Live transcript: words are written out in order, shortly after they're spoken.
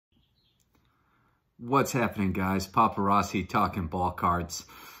What's happening, guys? Paparazzi talking ball cards.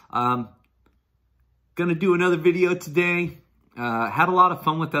 Gonna do another video today. Had a lot of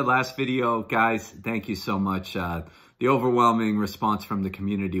fun with that last video, guys. Thank you so much. The overwhelming response from the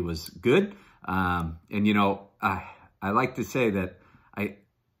community was good. And you know, I like to say that I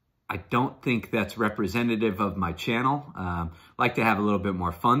don't think that's representative of my channel. Like to have a little bit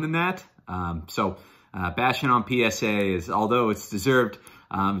more fun than that. Bashing on PSA is, although it's deserved,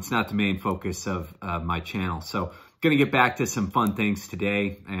 it's not the main focus of my channel. So gonna get back to some fun things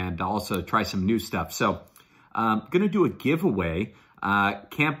today and also try some new stuff. So gonna do a giveaway.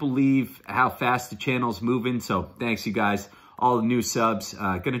 Can't believe how fast the channel's moving. So thanks you guys, all the new subs.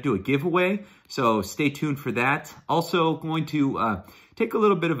 Gonna do a giveaway. So stay tuned for that. Also going to take a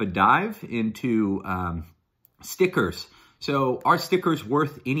little bit of a dive into stickers. So are stickers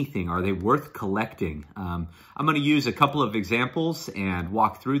worth anything? Are they worth collecting? I'm going to use a couple of examples and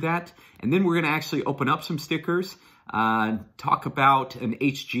walk through that. And then we're going to actually open up some stickers, talk about an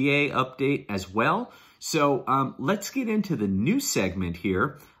HGA update as well. So let's get into the new segment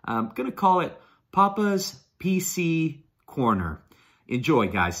here. I'm going to call it Papa's PC Corner. Enjoy,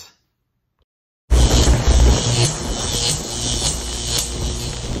 guys.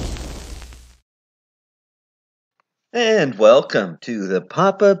 And welcome to the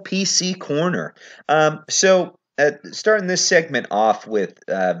Papa PC Corner. Starting this segment off with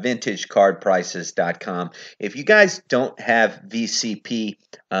vintagecardprices.com. If you guys don't have VCP,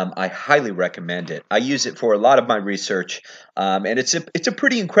 I highly recommend it. I use it for a lot of my research, and it's a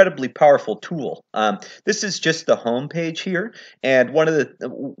pretty incredibly powerful tool. This is just the home page here, and one of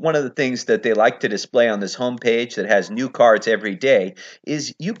the things that they like to display on this home page that has new cards every day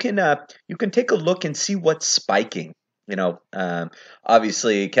is you can take a look and see what's spiking. You know,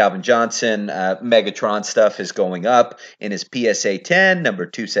 obviously Calvin Johnson, Megatron stuff is going up in his PSA 10, number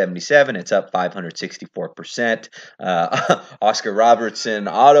 277. It's up 564%. Oscar Robertson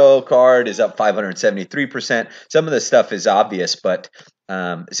auto card is up 573%. Some of the stuff is obvious, but,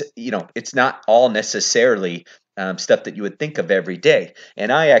 you know, it's not all necessarily stuff that you would think of every day.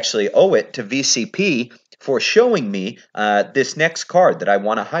 And I actually owe it to VCP for showing me this next card that I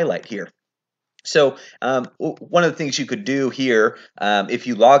want to highlight here. So one of the things you could do here, if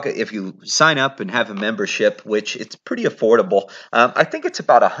you sign up and have a membership, which it's pretty affordable, I think it's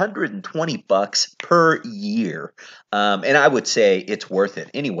about $120 per year, and I would say it's worth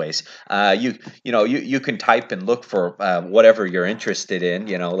it. Anyways, you can type and look for whatever you're interested in.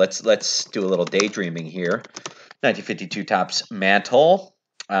 You know, let's do a little daydreaming here. 1952 Topps Mantle.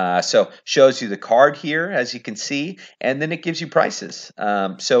 So shows you the card here, as you can see, and then it gives you prices.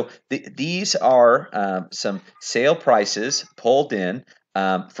 These are some sale prices pulled in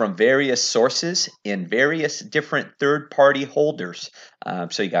from various sources in various different third-party holders.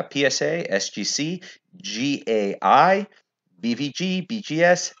 So you got PSA, SGC, GAI, BVG,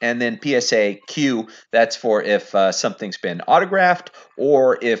 BGS, and then PSA Q. That's for if something's been autographed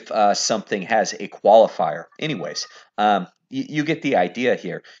or if something has a qualifier. Anyways, you get the idea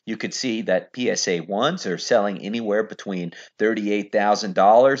here. You could see that PSA 1s are selling anywhere between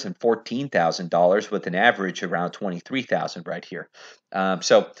 $38,000 and $14,000 with an average around $23,000 right here.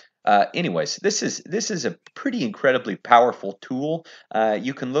 Anyways, this is a pretty incredibly powerful tool.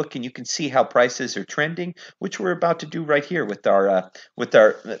 You can look and you can see how prices are trending, which we're about to do right here with our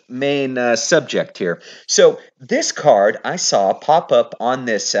main subject here. So this card I saw pop up on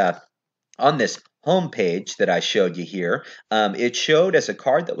this homepage that I showed you here. It showed as a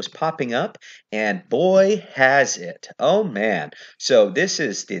card that was popping up, and boy has it. Oh man. So this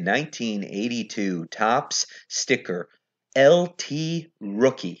is the 1982 Topps sticker LT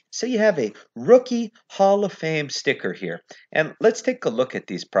Rookie. So you have a Rookie Hall of Fame sticker here. And let's take a look at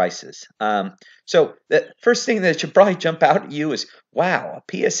these prices. So the first thing that should probably jump out at you is, wow, a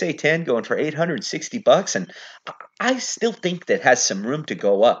PSA 10 going for $860, and I still think that has some room to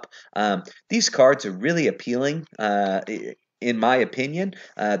go up. These cards are really appealing, in my opinion.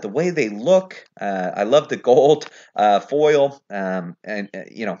 The way they look, I love the gold foil, and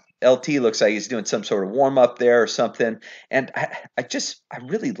you know, LT looks like he's doing some sort of warm up there or something. And I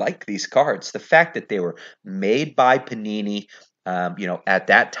really like these cards. The fact that they were made by Panini. You know, at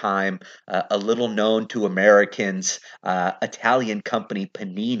that time, a little known to Americans, Italian company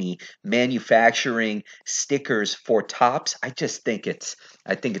Panini manufacturing stickers for Topps. I think it's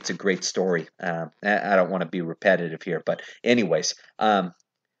a great story. I don't want to be repetitive here, but anyways, Hall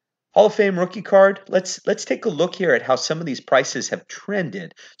of Fame rookie card. Let's take a look here at how some of these prices have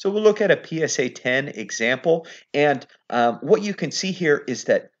trended. So we'll look at a PSA 10 example, and what you can see here is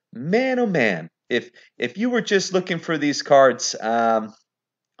that, man, oh man, if you were just looking for these cards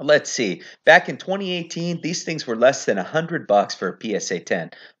let's see. Back in 2018, these things were less than $100 for a PSA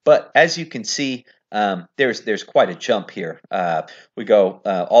 10. But as you can see, there's quite a jump here. We go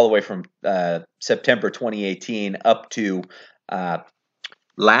all the way from September 2018 up to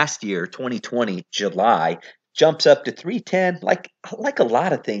last year, 2020, July, jumps up to 310. Like a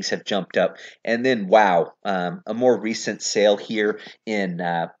lot of things have jumped up, and then wow, a more recent sale here in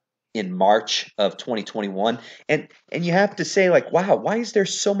March of 2021, and you have to say, like, wow, why is there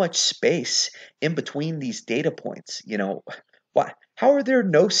so much space in between these data points? You know, why? How are there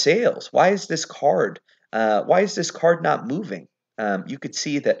no sales? Why is this card? Why is this card not moving? You could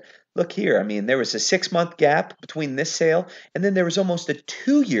see that. Look here. I mean, there was a 6-month gap between this sale, and then there was almost a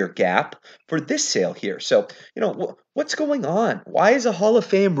 2-year gap for this sale here. So, you know, what's going on? Why is a Hall of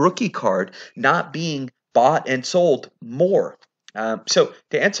Fame rookie card not being bought and sold more? So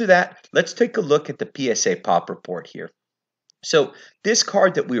to answer that, let's take a look at the PSA Pop report here. So this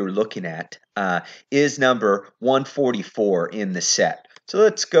card that we were looking at is number 144 in the set. So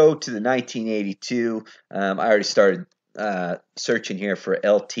let's go to the 1982. I already started searching here for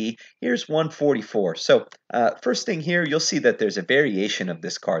LT. Here's 144. So first thing here, you'll see that there's a variation of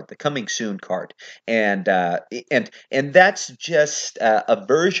this card, the Coming Soon card, and that's just a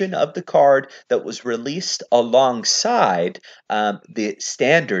version of the card that was released alongside the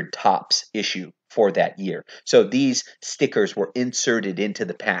standard Topps issue for that year. So these stickers were inserted into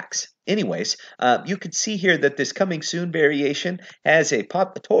the packs. Anyways, you can see here that this Coming Soon variation has a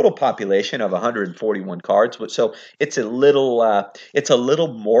total population of 141 cards. So it's a little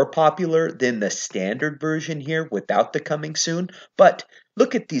more popular than the standard version here without the Coming Soon. But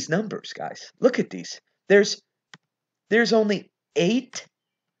look at these numbers, guys. Look at these. There's only 8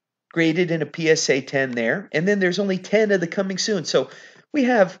 graded in a PSA 10 there, and then there's only 10 of the Coming Soon. So we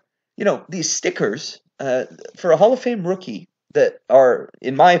have, you know, these stickers for a Hall of Fame rookie that are,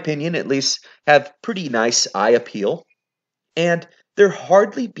 in my opinion at least, have pretty nice eye appeal, and they're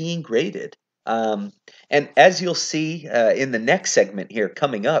hardly being graded. And as you'll see in the next segment here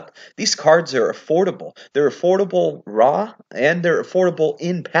coming up, these cards are affordable. They're affordable raw, and they're affordable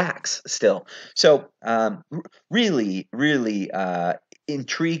in packs still. So really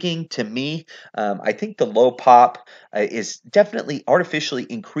intriguing to me. I think the low pop is definitely artificially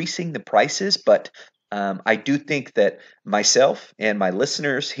increasing the prices, but I do think that myself and my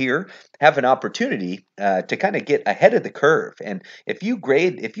listeners here have an opportunity to kind of get ahead of the curve. And if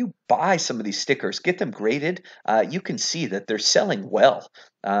you buy some of these stickers, get them graded, you can see that they're selling well.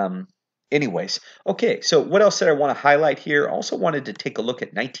 Anyways, okay, so what else did I want to highlight here? I also wanted to take a look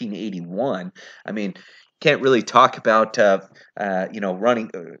at 1981. I mean, can't really talk about can't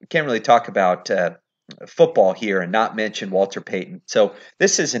really talk about football here and not mention Walter Payton. So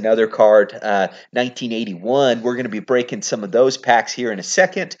this is another card, 1981. We're going to be breaking some of those packs here in a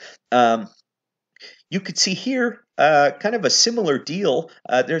second. You could see here kind of a similar deal.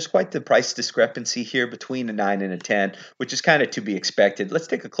 There's quite the price discrepancy here between a 9 and a 10, which is kind of to be expected. Let's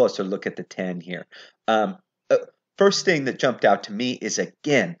take a closer look at the 10 here. First thing that jumped out to me is,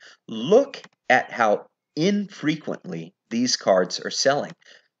 again, look at how infrequently these cards are selling.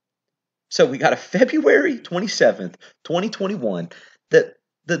 So we got a February 27th, 2021. The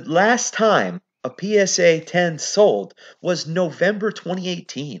last time a PSA 10 sold was November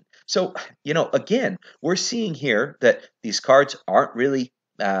 2018. So, you know, again, we're seeing here that these cards aren't really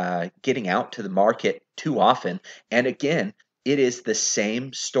getting out to the market too often. And again, it is the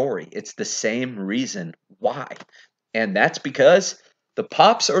same story. It's the same reason why. And that's because the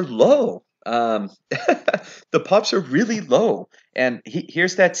pops are low. The pops are really low. And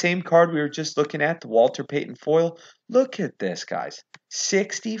here's that same card we were just looking at, the Walter Payton foil. Look at this, guys.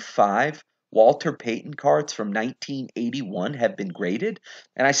 65 Walter Payton cards from 1981 have been graded.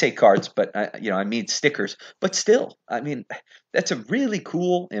 And I say cards, but I mean stickers. But still, I mean, that's a really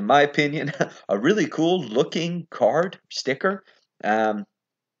cool, in my opinion, a really cool looking card sticker. I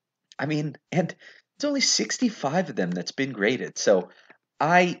mean, and it's only 65 of them that's been graded. So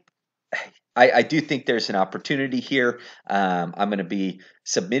I do think there's an opportunity here. I'm going to be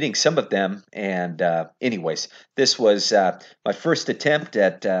submitting some of them. And anyways, this was my first attempt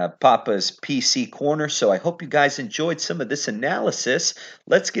at Papa's PC Corner. So I hope you guys enjoyed some of this analysis.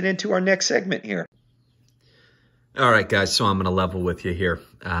 Let's get into our next segment here. All right, guys, so I'm going to level with you here.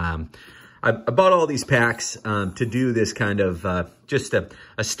 I bought all these packs to do this kind of just a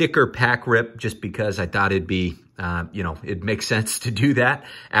sticker pack rip, just because I thought it'd be, it makes sense to do that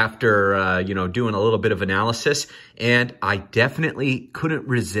after, doing a little bit of analysis. And I definitely couldn't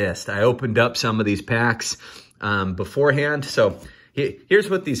resist. I opened up some of these packs beforehand. So here's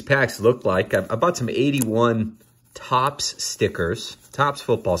what these packs look like. I bought some 81 Topps stickers, Topps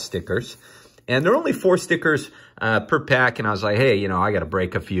football stickers. And there are only 4 stickers per pack. And I was like, hey, you know, I got to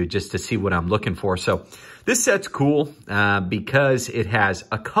break a few just to see what I'm looking for. So this set's cool because it has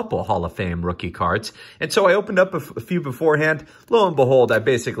a couple Hall of Fame rookie cards. And so I opened up a few beforehand. Lo and behold, I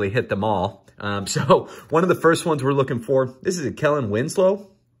basically hit them all. So one of the first ones we're looking for, this is a Kellen Winslow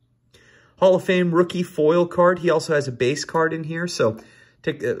Hall of Fame rookie foil card. He also has a base card in here. So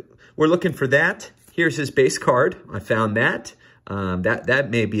we're looking for that. Here's his base card. I found that. That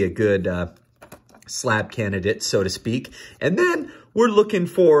may be a good slab candidate, so to speak. And then we're looking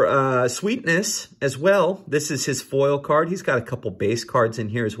for Sweetness as well. This is his foil card. He's got a couple base cards in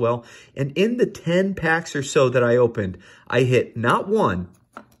here as well. And in the 10 packs or so that I opened, I hit not 1,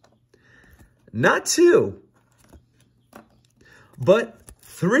 not 2, but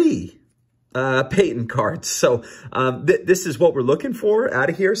 3 Peyton cards. So this is what we're looking for out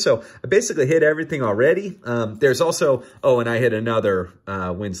of here. So I basically hit everything already. There's also, and I hit another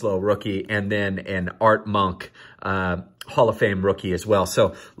Winslow rookie and then an Art Monk Hall of Fame rookie as well.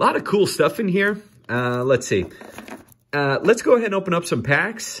 So a lot of cool stuff in here. Let's see. Let's go ahead and open up some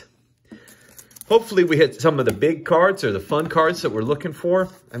packs. Hopefully we hit some of the big cards or the fun cards that we're looking for.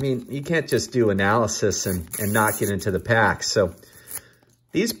 I mean, you can't just do analysis and not get into the packs. So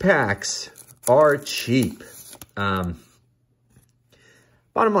these packs are cheap. Bought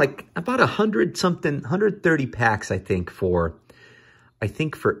them like about 130 packs, I think for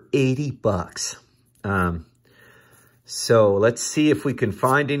 $80. So let's see if we can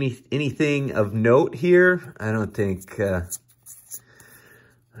find anything of note here. I don't think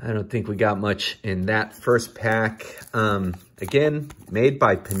we got much in that first pack. Again, made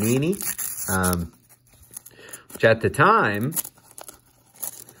by Panini, which at the time,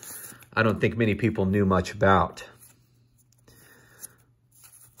 I don't think many people knew much about.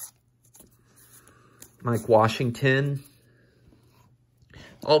 Mike Washington.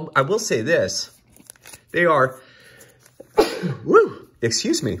 I will say this. They are,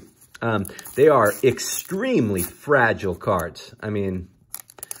 excuse me. They are extremely fragile cards. I mean,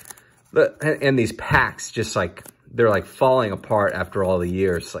 and these packs just like, they're like falling apart after all the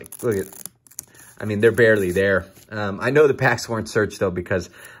years. Like, look at, I mean, they're barely there. I know the packs weren't searched though, because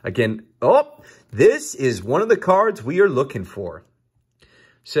again, this is one of the cards we are looking for.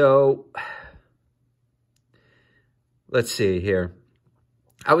 So let's see here.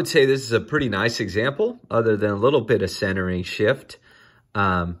 I would say this is a pretty nice example, other than a little bit of centering shift.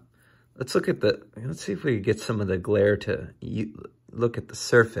 Let's see if we can get some of the glare to look at the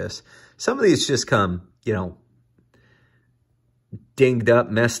surface. Some of these just come, you know, dinged up,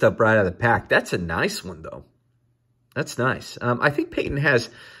 messed up right out of the pack. That's a nice one though. That's nice. I think Peyton has,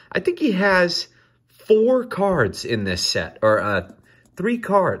 he has 4 cards in this set, or 3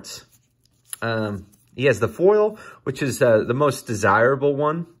 cards. He has the foil, which is the most desirable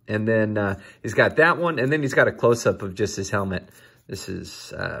one. And then he's got that one. And then he's got a close-up of just his helmet. This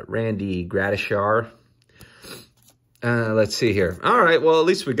is Randy Gradishar. Let's see here. All right, well, at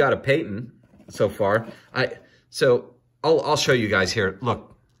least we got a Peyton so far. So I'll show you guys here. Look.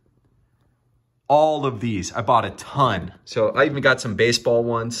 All of these, I bought a ton. So I even got some baseball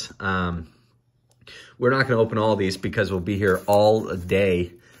ones. We're not going to open all these because we'll be here all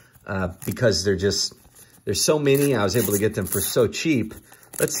day because there's so many. I was able to get them for so cheap.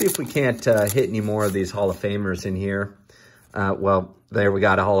 Let's see if we can't hit any more of these Hall of Famers in here. Well, there we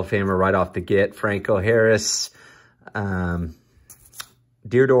got a Hall of Famer right off the get. Franco Harris,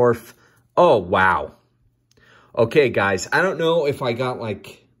 Deerdorf. Oh, wow. Okay, guys, I don't know if I got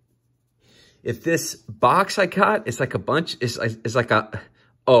like... If this box I got is like a bunch, is like a,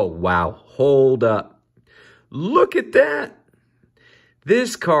 oh, wow. Hold up. Look at that.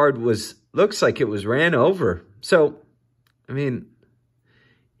 This card looks like it was ran over. So, I mean,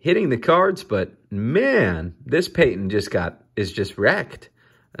 hitting the cards, but man, this Peyton is just wrecked.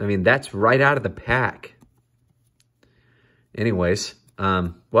 I mean, that's right out of the pack. Anyways,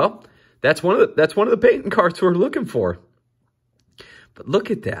 well, that's one of the Peyton cards we're looking for. But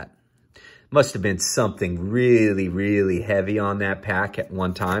look at that. Must have been something really, really heavy on that pack at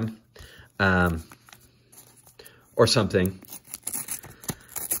one time. Or something.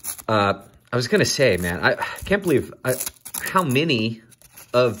 I was going to say, man, I can't believe how many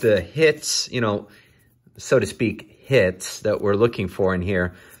of the hits, you know, so to speak, hits that we're looking for in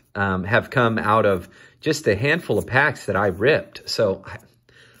here have come out of just a handful of packs that I ripped. So,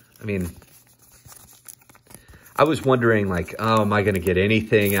 I mean... I was wondering, like, oh, am I going to get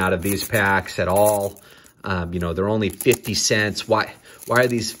anything out of these packs at all? You know, they're only 50 cents. Why are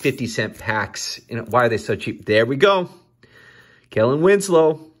these 50-cent packs? You know, why are they so cheap? There we go. Kellen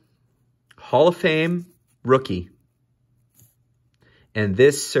Winslow, Hall of Fame rookie. And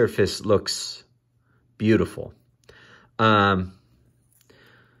this surface looks beautiful. So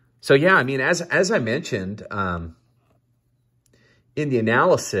yeah, I mean, as I mentioned, in the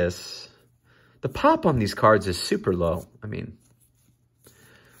analysis, the pop on these cards is super low. I mean,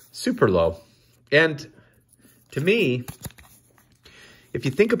 super low. And to me, if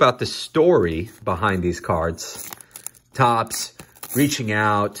you think about the story behind these cards, Topps reaching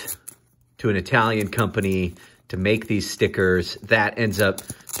out to an Italian company to make these stickers, that ends up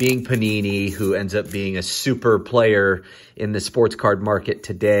being Panini, who ends up being a super player in the sports card market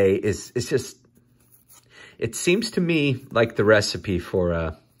today, it's just, it seems to me like the recipe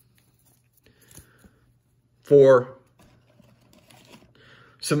for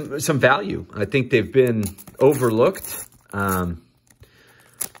some value. I think they've been overlooked. Definitely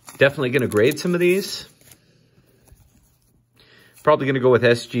going to grade some of these. Probably going to go with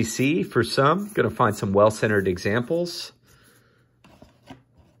SGC for some. Going to find some well-centered examples.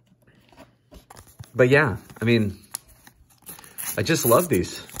 But yeah, I mean, I just love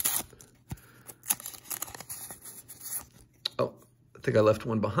these. Oh, I think I left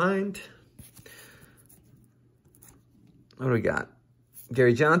one behind. What do we got?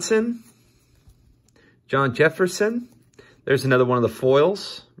 Gary Johnson. John Jefferson. There's another one of the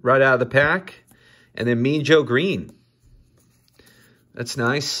foils right out of the pack. And then Mean Joe Green. That's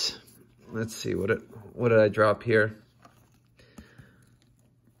nice. Let's see, what did I drop here?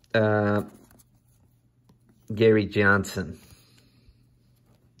 Gary Johnson.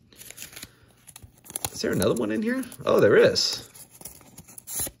 Is there another one in here? Oh, there is.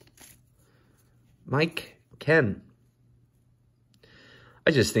 Mike Ken.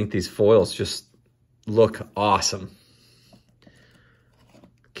 I just think these foils just look awesome.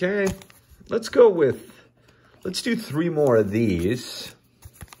 Okay, let's go with, let's do 3 more of these.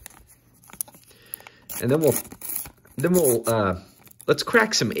 And then we'll let's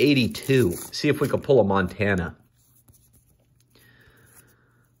crack some 82. See if we can pull a Montana.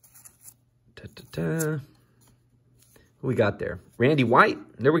 Who we got there? Randy White.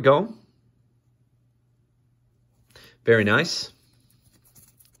 There we go. Very nice.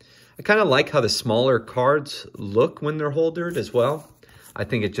 I kind of like how the smaller cards look when they're holdered as well. I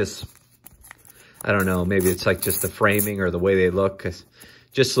think it just, I don't know, maybe it's like just the framing or the way they look. It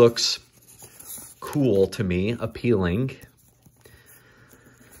just looks cool to me, appealing.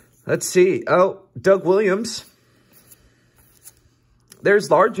 Let's see. Oh, Doug Williams. There's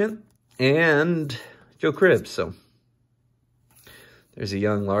Largent and Joe Cribbs. So there's a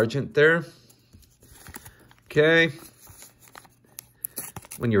young Largent there. Okay.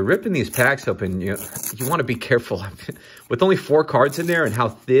 When you're ripping these packs open, you want to be careful. With only 4 cards in there and how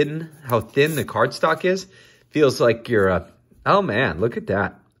thin the card stock is, feels like you're oh man, look at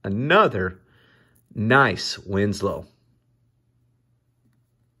that. Another nice Winslow.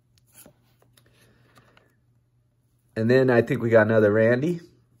 And then I think we got another Randy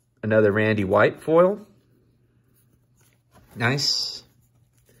White foil. Nice.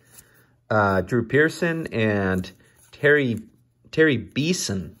 Drew Pearson and Terry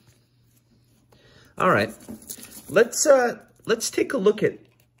Beeson. All right, let's take a look at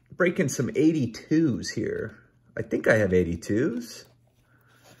breaking some 82s here. I think I have 82s.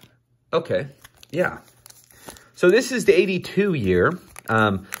 Okay, yeah. So this is the 82 year.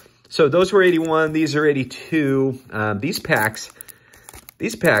 So those were 81. These are 82. These packs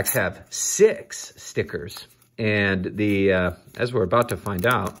have 6 stickers, and the as we're about to find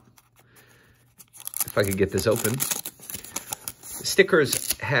out, if I could get this open.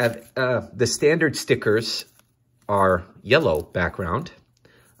 Stickers have, the standard stickers are yellow background.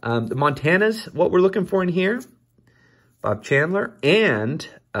 The Montanas, what we're looking for in here, Bob Chandler, and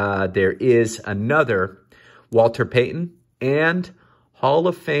there is another Walter Payton and Hall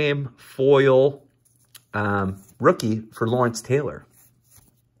of Fame foil rookie for Lawrence Taylor.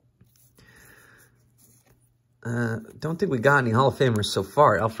 Don't think we got any Hall of Famers so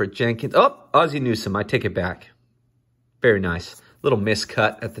far. Alfred Jenkins. Oh, Ozzie Newsome. I take it back. Very nice. Little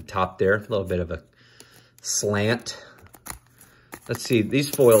miscut at the top there. A little bit of a slant. Let's see. These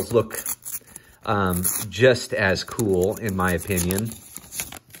foils look just as cool, in my opinion.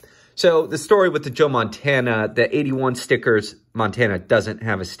 So the story with the Joe Montana, the 81 stickers, Montana doesn't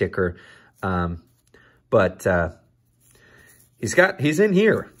have a sticker. But he's in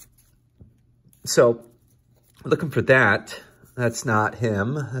here. So looking for that. That's not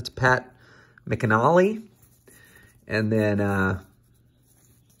him. That's Pat McAnally. And then,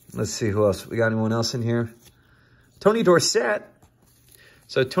 let's see who else. We got anyone else in here? Tony Dorsett.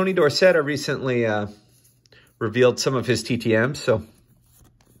 So Tony Dorsett, I recently revealed some of his TTMs. So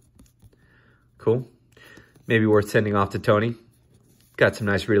cool. Maybe worth sending off to Tony. got some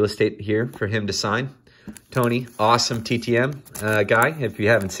nice real estate here for him to sign. Tony, awesome TTM guy. If you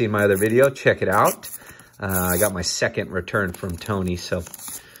haven't seen my other video, check it out. I got my second return from Tony, so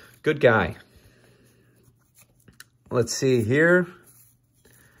good guy. Let's see here.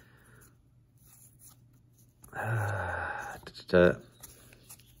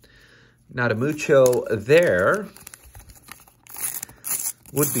 Not a mucho there.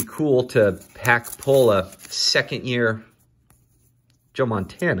 Would be cool to pull a second-year Joe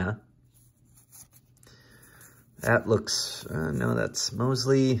Montana. That looks, no, that's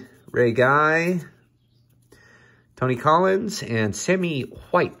Mosley, Ray Guy, Tony Collins, and Sammy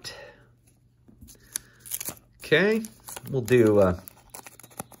White. Okay, we'll do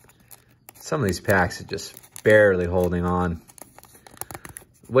some of these packs are just barely holding on.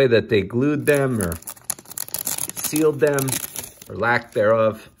 The way that they glued them or sealed them, or lack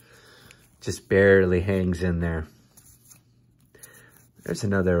thereof, just barely hangs in there. There's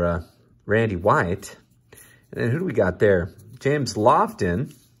another Randy White. And then who do we got there? James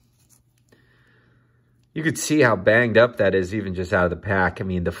Lofton. You could see how banged up that is even just out of the pack. I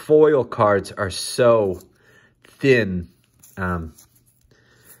mean, the foil cards are so thin.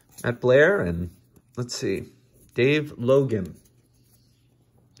 Matt Blair and let's see, Dave Logan.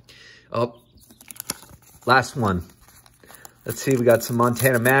 Oh, last one. Let's see, we got some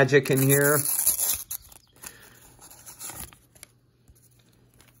Montana Magic in here.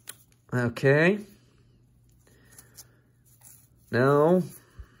 Okay. No.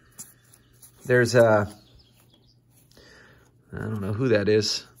 There's I don't know who that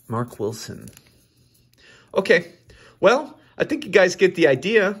is. Mark Wilson. Okay. Well, I think you guys get the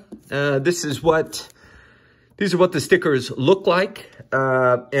idea. These are what the stickers look like.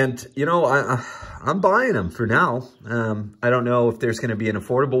 And, you know, I'm buying them for now. I don't know if there's going to be an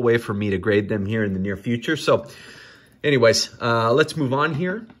affordable way for me to grade them here in the near future. So anyways, let's move on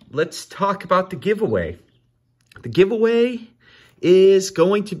here. Let's talk about the giveaway. The giveaway is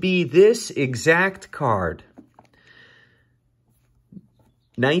going to be this exact card.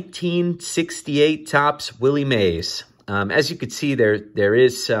 1968 Topps Willie Mays. As you can see,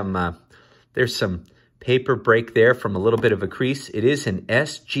 there's some paper break there from a little bit of a crease. It is an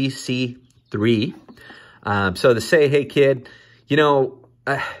SGC 3. So to say, hey kid, you know,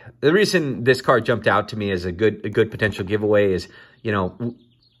 the reason this card jumped out to me as a good potential giveaway is, you know,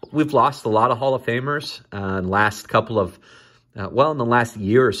 we've lost a lot of Hall of Famers in the last couple of, well, in the last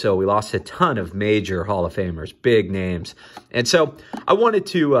year or so, we lost a ton of major Hall of Famers, big names. And so I wanted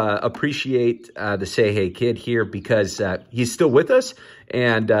to appreciate the Say Hey Kid here because he's still with us.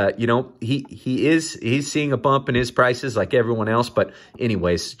 And, you know, he's seeing a bump in his prices like everyone else. But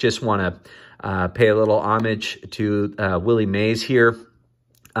anyways, just want to pay a little homage to Willie Mays here.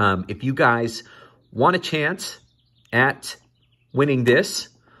 If you guys want a chance at winning this,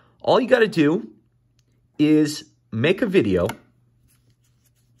 all you got to do is make a video,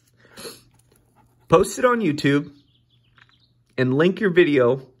 post it on YouTube, and link your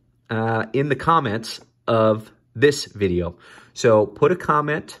video in the comments of this video. So put a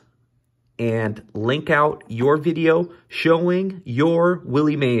comment and link out your video showing your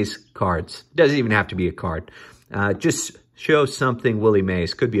Willie Mays cards. Doesn't even have to be a card. Just show something Willie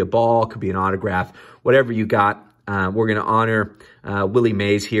Mays. Could be a ball, could be an autograph, whatever you got. We're going to honor Willie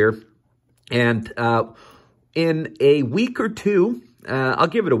Mays here. And in a week or two, I'll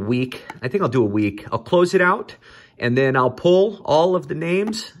give it a week. I think I'll do a week. I'll close it out, and then I'll pull all of the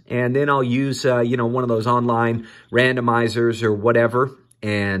names, and then I'll use, you know, one of those online randomizers or whatever,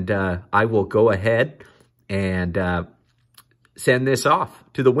 and I will go ahead and send this off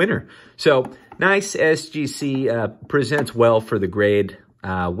to the winner. So, nice SGC presents well for the grade.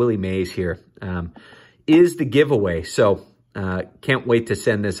 Willie Mays here is the giveaway. So, can't wait to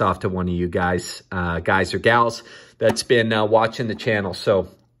send this off to one of you guys or gals that's been watching the channel. So,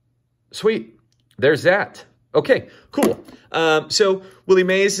 sweet. There's that. Okay, cool. So, Willie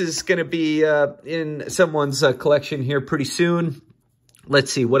Mays is going to be in someone's collection here pretty soon.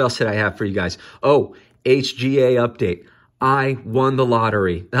 Let's see. What else did I have for you guys? Oh, HGA update. I won the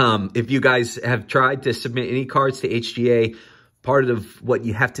lottery. If you guys have tried to submit any cards to HGA, part of what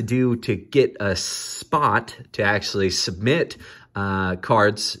you have to do to get a spot to actually submit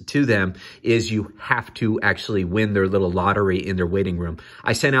cards to them is you have to actually win their little lottery in their waiting room.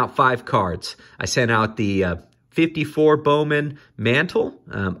 I sent out 5 cards. I sent out the 54 Bowman mantle,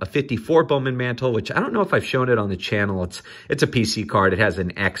 a 54 Bowman mantle, which I don't know if I've shown it on the channel. It's a PC card. It has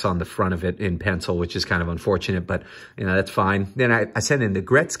an X on the front of it in pencil, which is kind of unfortunate, but you know, that's fine. Then I sent in the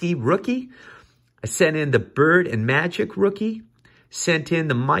Gretzky rookie. I sent in the Bird and Magic rookie. sent in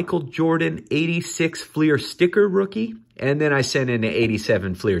the Michael Jordan 86 Fleer sticker rookie, and then I sent in the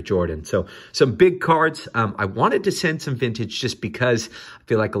 87 Fleer Jordan. So some big cards. I wanted to send some vintage just because I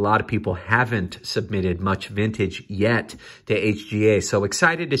feel like a lot of people haven't submitted much vintage yet to HGA. So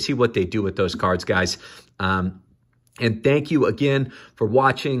excited to see what they do with those cards, guys. And thank you again for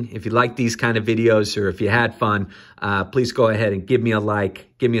watching. If you like these kind of videos or if you had fun, please go ahead and give me a like,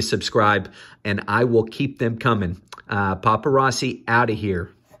 give me a subscribe, and I will keep them coming. Paparazzi out of here.